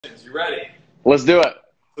You ready? Let's do it.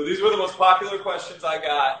 So these were the most popular questions I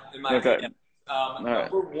got in my opinion.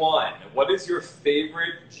 Number one, what is your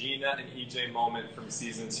favorite Gina and EJ moment from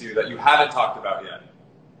season 2 that you haven't talked about yet?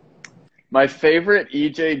 My favorite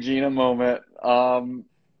EJ Gina moment,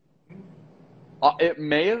 it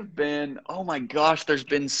may have been, oh my gosh, there's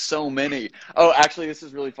been so many. Oh, actually, this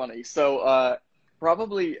is really funny. So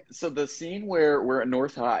so the scene where we're at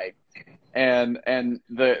North High and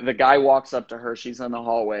the guy walks up to her, she's in the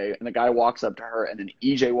hallway, and the guy walks up to her, and then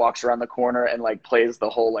EJ walks around the corner and like plays the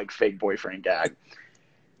whole like fake boyfriend gag.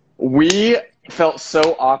 We felt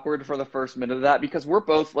so awkward for the first minute of that because we're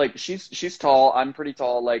both like she's tall, I'm pretty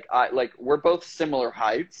tall, we're both similar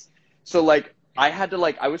heights. So like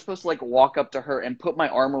I was supposed to like walk up to her and put my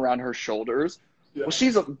arm around her shoulders. Yeah. Well,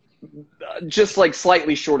 she's just like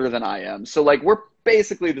slightly shorter than I am. So like we're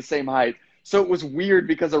basically the same height. So it was weird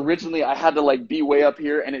because originally I had to like be way up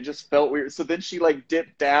here and it just felt weird. So then she like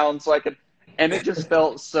dipped down so I could, and it just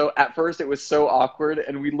felt so, at first it was so awkward,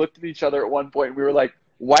 and we looked at each other at one point and we were like,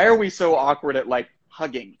 why are we so awkward at like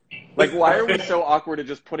hugging? Like, why are we so awkward at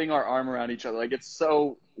just putting our arm around each other? Like, it's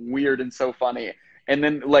so weird and so funny. And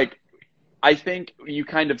then like, I think you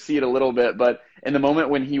kind of see it a little bit, but in the moment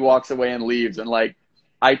when he walks away and leaves and like,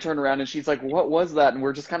 I turn around and she's like, what was that? And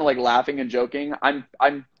we're just kind of like laughing and joking.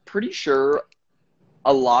 I'm pretty sure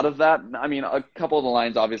a lot of that, I mean, a couple of the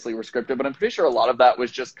lines obviously were scripted, but I'm pretty sure a lot of that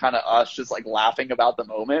was just kind of us just like laughing about the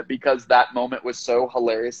moment because that moment was so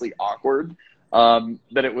hilariously awkward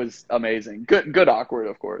that it was amazing. Good awkward,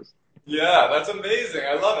 of course. Yeah, that's amazing.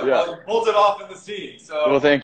 I love it. Yeah. Well, you pulled it off in the scene. So Well, thank